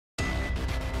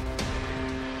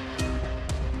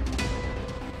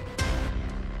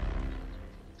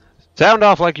Sound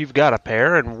off like you've got a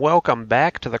pair, and welcome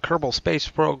back to the Kerbal Space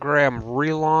Program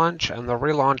relaunch and the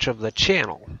relaunch of the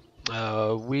channel.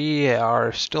 We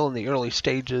are still in the early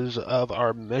stages of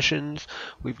our missions.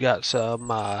 We've got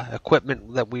some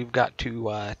equipment that we've got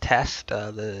to test,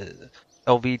 the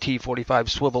LVT-45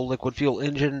 swivel liquid fuel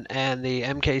engine and the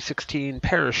MK-16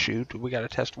 parachute. We got to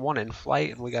test one in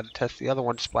flight, and we got to test the other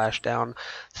one splashdown.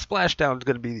 Splashdown is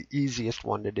going to be the easiest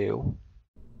one to do.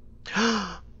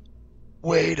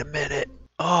 Wait a minute.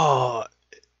 Oh,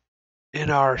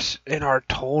 in our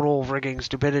total rigging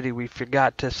stupidity, we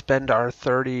forgot to spend our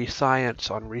 30 science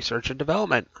on research and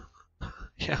development.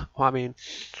 Yeah, well, I mean,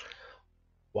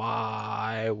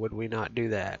 why would we not do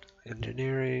that?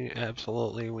 Engineering,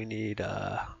 absolutely. We need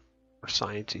more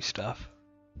sciencey stuff.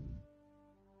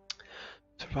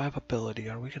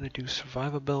 Survivability. Are we going to do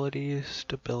survivability,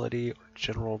 stability, or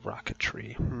general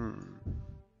rocketry?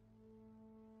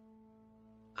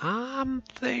 I'm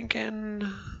thinking...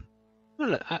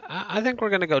 I think we're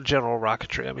going to go general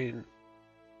rocketry. I mean...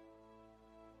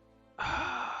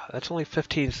 that's only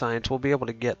 15 science. We'll be able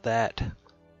to get that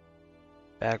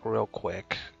back real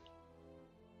quick.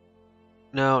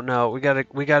 No, we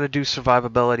gotta do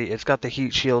survivability. It's got the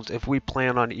heat shields. If we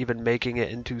plan on even making it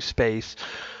into space,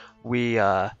 we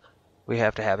have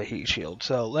to have a heat shield.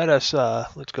 So let's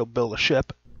go build a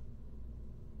ship.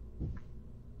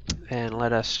 And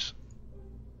let us...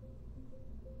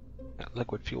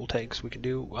 liquid fuel tanks we can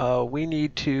do. We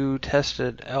need to test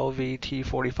an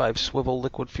LVT-45 swivel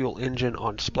liquid fuel engine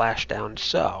on splashdown.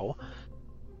 So,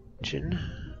 engine.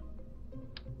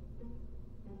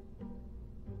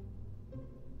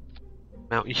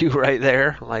 Mount you right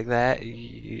there, like that.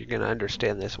 You're gonna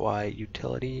understand this. Why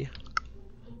utility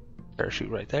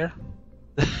parachute right there.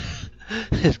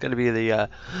 It's gonna be the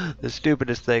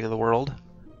stupidest thing in the world,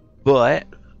 but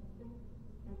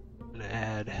I'm gonna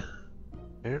add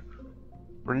here.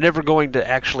 We're never going to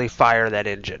actually fire that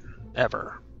engine,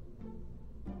 ever.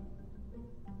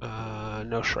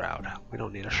 No shroud. We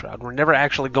don't need a shroud. We're never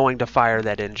actually going to fire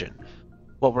that engine.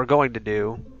 What we're going to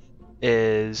do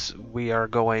is we are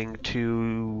going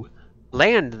to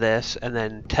land this and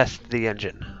then test the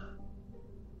engine.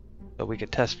 So we can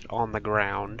test on the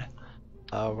ground.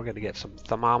 We're going to get some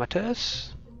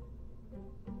thermometers.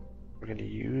 We're going to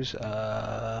use...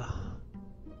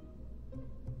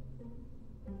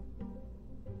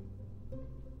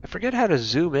 I forget how to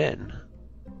zoom in.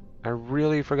 I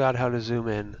really forgot how to zoom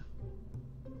in.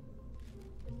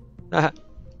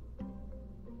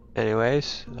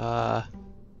 Anyways, we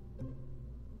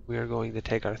are going to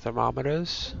take our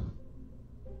thermometers,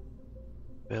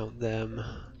 mount them,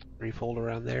 threefold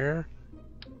around there.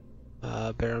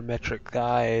 Barometric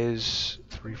guys,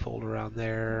 threefold around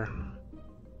there.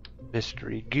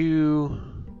 Mystery goo.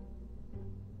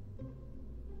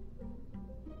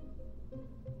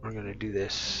 We're gonna do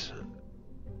this.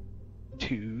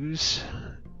 Twos.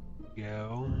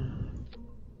 Go.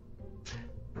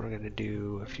 We're gonna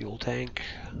do a fuel tank.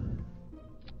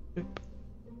 Oop.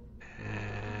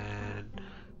 And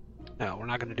no, we're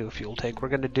not gonna do a fuel tank. We're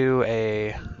gonna do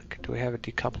a. Do we have a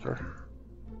decoupler?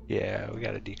 Yeah, we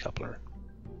got a decoupler.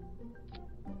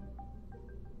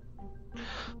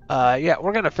 Yeah,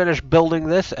 we're gonna finish building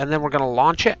this, and then we're gonna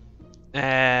launch it,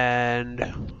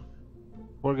 and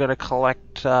we're gonna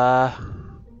collect.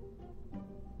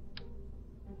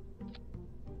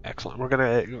 Excellent. We're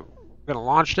gonna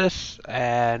launch this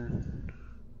and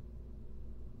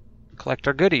collect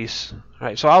our goodies. All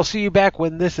right. So I'll see you back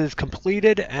when this is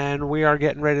completed and we are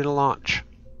getting ready to launch.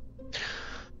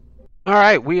 All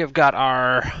right. We have got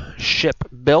our ship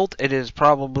built. It is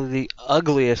probably the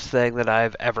ugliest thing that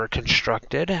I've ever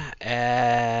constructed,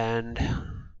 and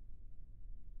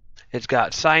it's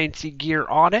got sciencey gear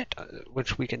on it,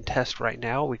 which we can test right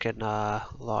now. We can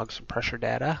log some pressure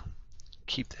data,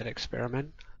 keep that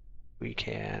experiment. We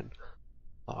can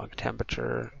log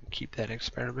temperature, keep that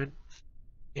experiment.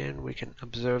 And we can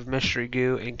observe mystery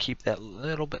goo and keep that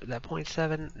little bit, that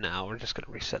 0.7. No, we're just going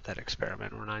to reset that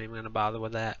experiment. We're not even going to bother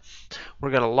with that.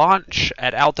 We're going to launch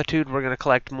at altitude. We're going to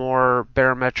collect more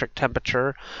barometric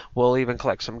temperature. We'll even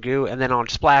collect some goo. And then on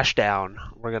splashdown,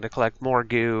 we're going to collect more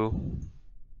goo,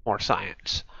 more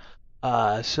science.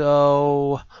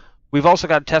 So we've also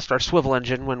got to test our swivel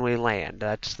engine when we land.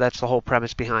 That's the whole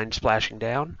premise behind splashing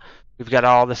down. We've got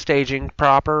all the staging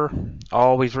proper.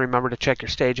 Always remember to check your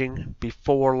staging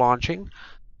before launching.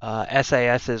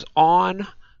 SAS is on.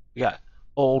 We got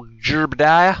old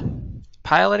Jerbediah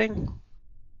piloting.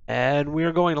 And we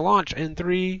are going to launch in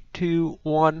 3, 2,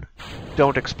 1.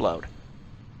 Don't explode.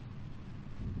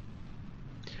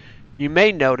 You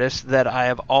may notice that I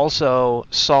have also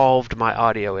solved my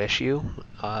audio issue.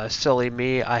 Silly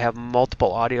me, I have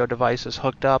multiple audio devices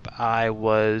hooked up. I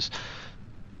was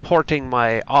porting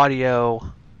my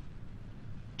audio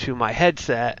to my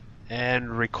headset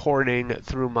and recording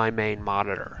through my main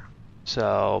monitor.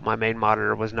 So my main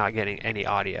monitor was not getting any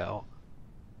audio.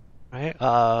 Right?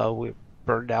 We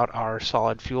burned out our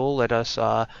solid fuel. Let us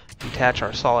detach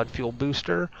our solid fuel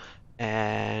booster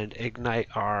and ignite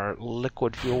our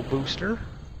liquid fuel booster.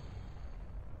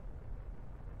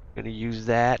 Going to use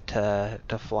that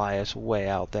to fly us way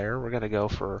out there. We're going to go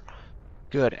for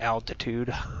good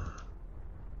altitude,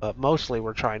 but mostly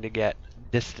we're trying to get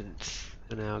distance.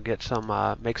 You know, get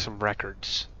some make some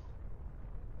records.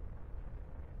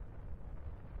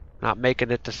 Not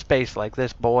making it to space like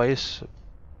this, boys.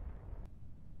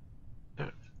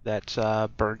 That's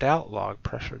burnt out. Log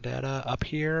pressure data up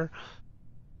here.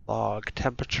 Log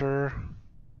temperature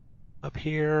up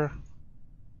here.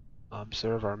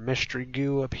 Observe our mystery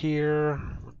goo up here.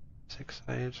 6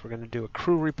 science. We're going to do a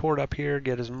crew report up here.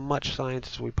 Get as much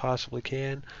science as we possibly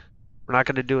can. We're not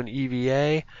going to do an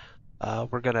EVA.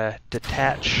 We're going to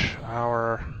detach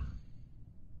our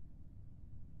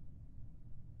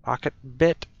rocket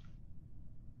bit.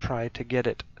 Try to get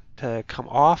it to come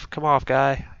off. Come off,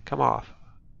 guy. Come off.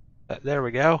 There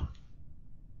we go.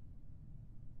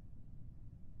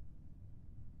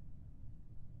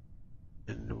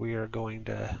 And we are going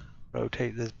to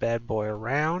rotate this bad boy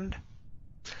around.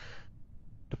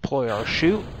 Deploy our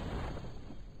chute.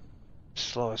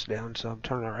 Slow us down some.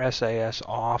 Turn our SAS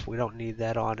off. We don't need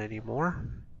that on anymore.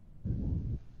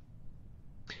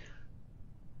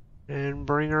 And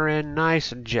bring her in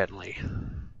nice and gently.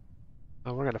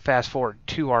 We're going to fast forward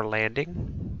to our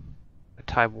landing.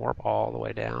 Time warp all the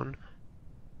way down.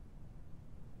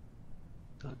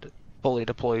 Fully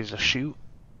deploys the chute.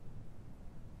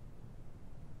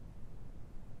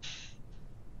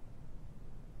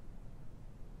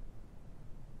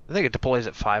 I think it deploys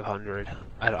at 500.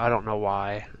 I don't know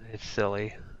why. It's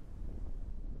silly.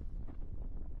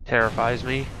 Terrifies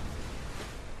me.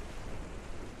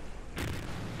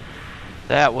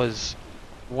 That was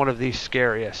one of the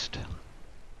scariest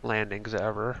landings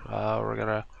ever. We're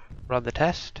gonna run the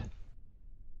test.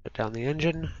 Put down the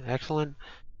engine. Excellent.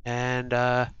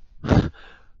 And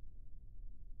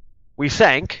we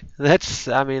sank.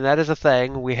 I mean, that is a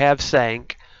thing. We have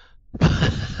sank.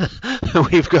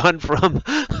 We've gone from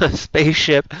a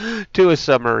spaceship to a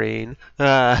submarine.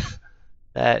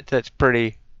 That's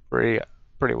pretty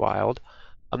wild.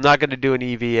 I'm not going to do an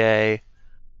EVA.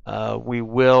 We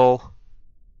will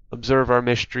observe our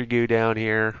mystery goo down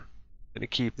here. Going to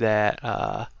keep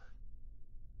that.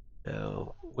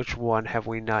 No, which one have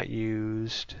we not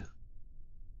used?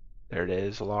 There it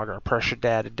is. Log our pressure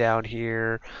data down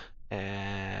here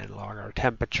and log our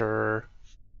temperature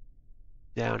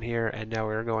down here. And now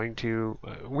we're going to,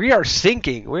 we are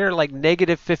sinking. We're like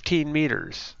negative 15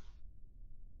 meters.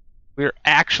 We're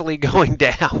actually going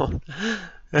down.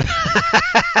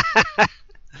 That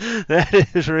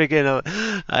is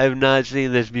freaking, I have not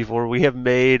seen this before. We have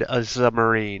made a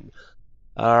submarine.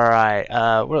 Alright,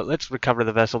 well, let's recover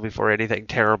the vessel before anything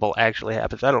terrible actually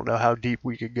happens. I don't know how deep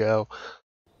we could go.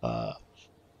 I'd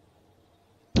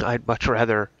much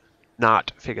rather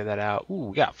not figure that out. Ooh,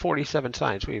 we got 47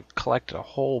 science. We've collected a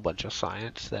whole bunch of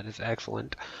science. That is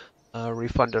excellent.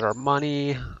 Refunded our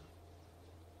money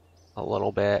a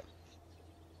little bit.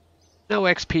 No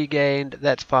XP gained.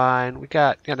 That's fine. We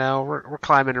got, you know, we're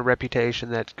climbing a reputation.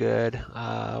 That's good.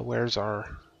 Where's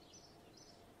our...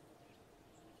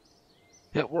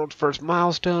 Hit world's first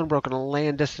milestone, broken a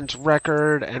land distance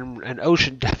record, and an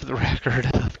ocean depth record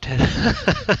of 10.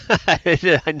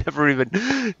 I never even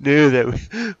knew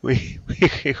that we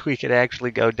could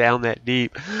actually go down that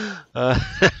deep.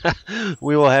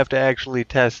 We will have to actually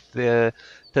test to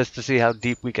see how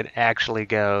deep we can actually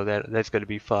go. That's going to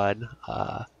be fun.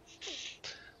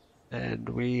 And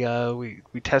we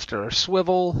tested our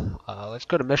swivel. Let's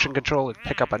go to mission control and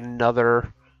pick up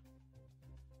another.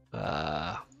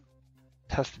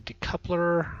 Test the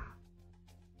decoupler.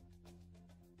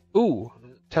 Ooh,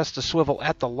 test the swivel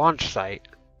at the launch site.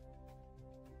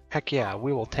 Heck yeah,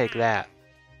 we will take that.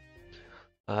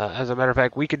 As a matter of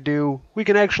fact, we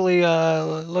can actually,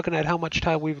 looking at how much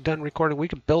time we've done recording, we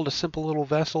could build a simple little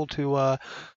vessel to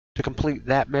complete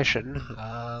that mission.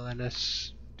 Let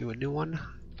us do a new one.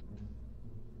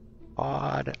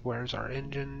 Pod, where's our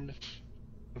engine?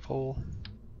 Full.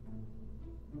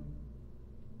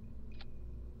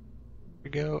 We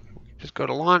go. Just go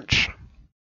to launch,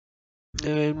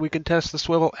 and we can test the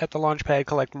swivel at the launch pad,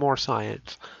 collect more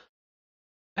science.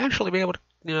 Actually, be able to,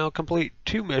 you know, complete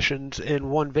 2 missions in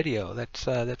one video. That's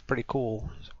pretty cool.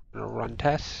 So we're gonna run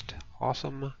test.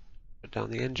 Awesome. Put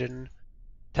down the engine.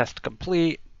 Test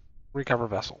complete. Recover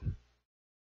vessel.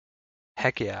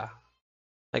 Heck yeah.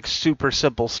 Like super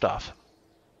simple stuff.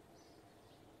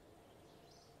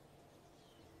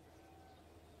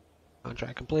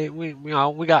 Contract complete. We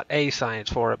got A science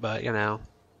for it, but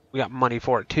we got money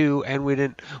for it too, and we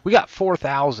got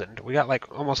 4,000. We got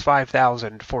like almost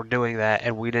 5,000 for doing that,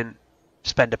 and we didn't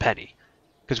spend a penny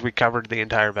because we covered the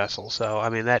entire vessel. So I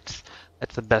mean that's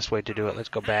the best way to do it. Let's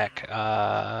go back.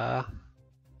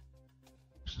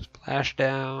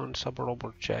 Splashdown,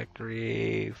 suborbital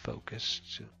trajectory,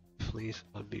 focus, fleece,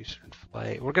 abuse, and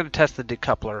flight. We're gonna test the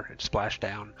decoupler and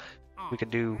splashdown. We can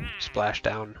do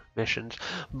splashdown missions,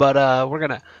 but we're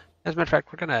gonna, as a matter of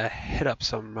fact, we're gonna hit up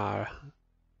some of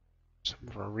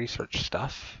our research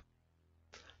stuff,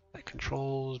 like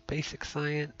controls, basic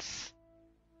science.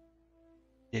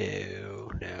 No.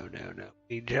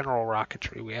 We need general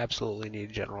rocketry. We absolutely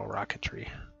need general rocketry.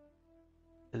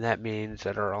 And that means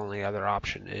that our only other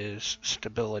option is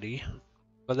stability.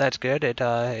 But that's good.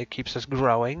 It keeps us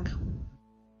growing.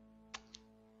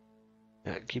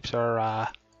 It keeps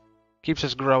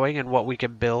us growing in what we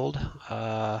can build.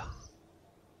 How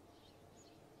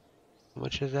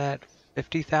much is that?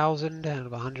 50,000 out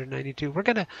of 192. We're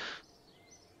gonna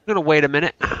wait a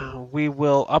minute. We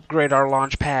will upgrade our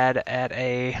launch pad at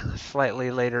a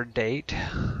slightly later date.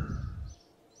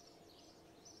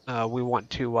 We want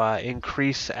to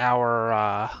increase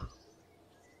our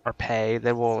pay.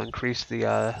 Then we'll increase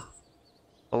the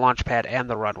launch pad and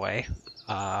the runway.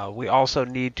 We also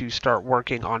need to start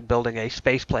working on building a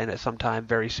space plane at some time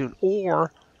very soon,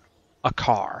 or a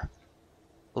car.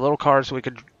 A little car so we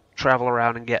could travel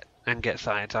around and get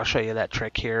science. I'll show you that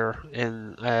trick here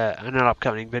in an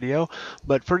upcoming video.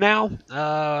 But for now,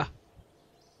 I'm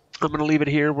going to leave it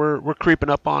here. We're creeping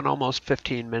up on almost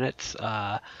 15 minutes.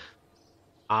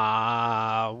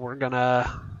 We're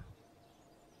gonna,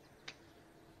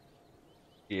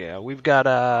 we've got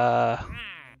a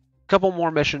couple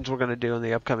more missions we're gonna do in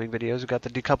the upcoming videos. We've got the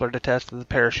decoupler to test and the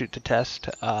parachute to test.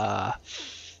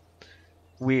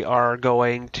 We are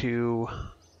going to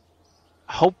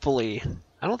hopefully,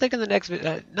 I don't think in the next,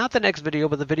 not the next video,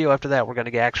 but the video after that, we're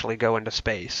gonna actually go into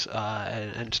space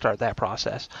and start that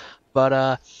process.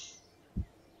 But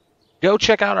go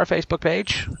check out our Facebook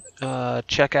page.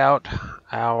 Check out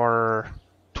our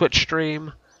Twitch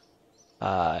stream.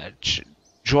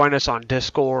 Join us on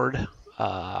Discord.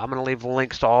 I'm going to leave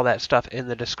links to all that stuff in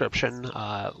the description.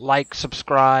 Like,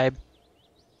 subscribe,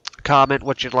 comment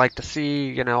what you'd like to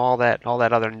see, all that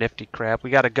other nifty crap. We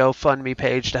got a GoFundMe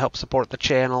page to help support the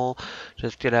channel.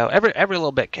 Just, every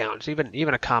little bit counts.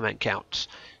 Even a comment counts.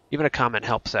 Even a comment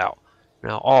helps out.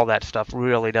 All that stuff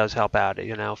really does help out.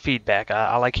 Feedback.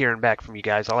 I like hearing back from you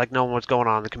guys. I like knowing what's going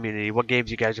on in the community, what games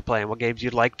you guys are playing, what games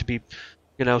you'd like to be,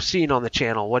 seen on the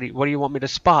channel. What do you want me to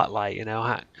spotlight?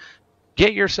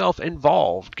 Get yourself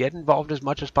involved. Get involved as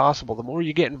much as possible. The more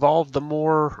you get involved, the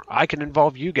more I can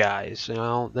involve you guys.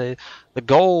 The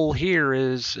goal here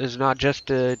is not just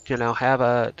to have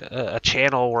a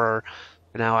channel where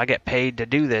I get paid to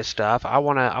do this stuff. I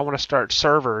wanna start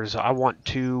servers. I want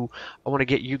to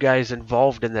get you guys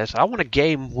involved in this. I want to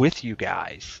game with you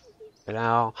guys.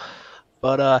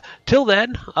 But till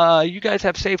then, you guys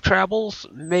have safe travels.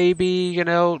 Maybe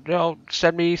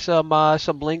send me some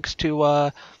links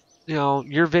to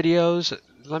your videos.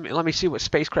 Let me see what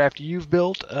spacecraft you've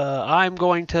built. I'm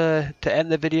going to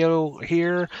end the video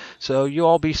here. So you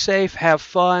all be safe, have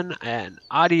fun, and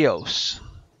adios.